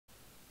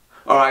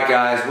Alright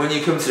guys, when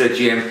you come to the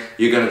gym,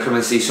 you're going to come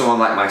and see someone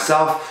like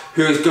myself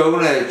who is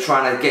going to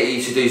try to get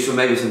you to do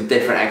maybe some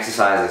different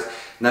exercises.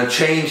 Now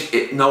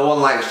no one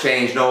likes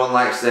change, no one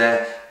likes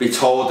to be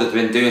told that they've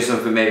been doing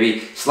something maybe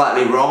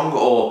slightly wrong,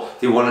 or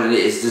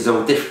there's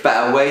a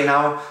better way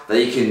now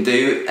that you can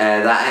do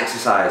that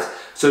exercise.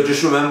 So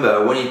just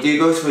remember, when you do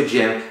go to a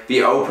gym,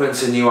 be open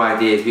to new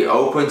ideas, be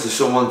open to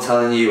someone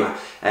telling you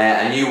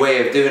a new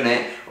way of doing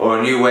it, or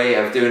a new way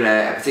of doing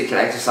a particular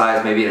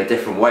exercise maybe in a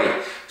different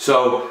way.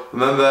 So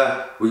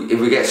remember, if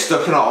we get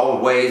stuck in our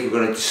old ways, we're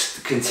going to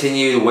just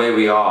continue the way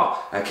we are,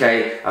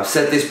 okay? I've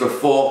said this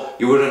before,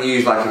 you wouldn't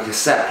use like a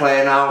cassette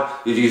player now,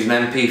 you'd use an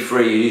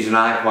MP3, you'd use an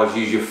iPod,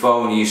 you'd use your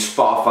phone, you use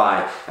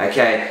Spotify,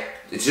 okay?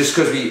 It's just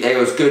because it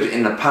was good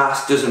in the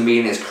past doesn't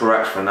mean it's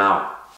correct for now.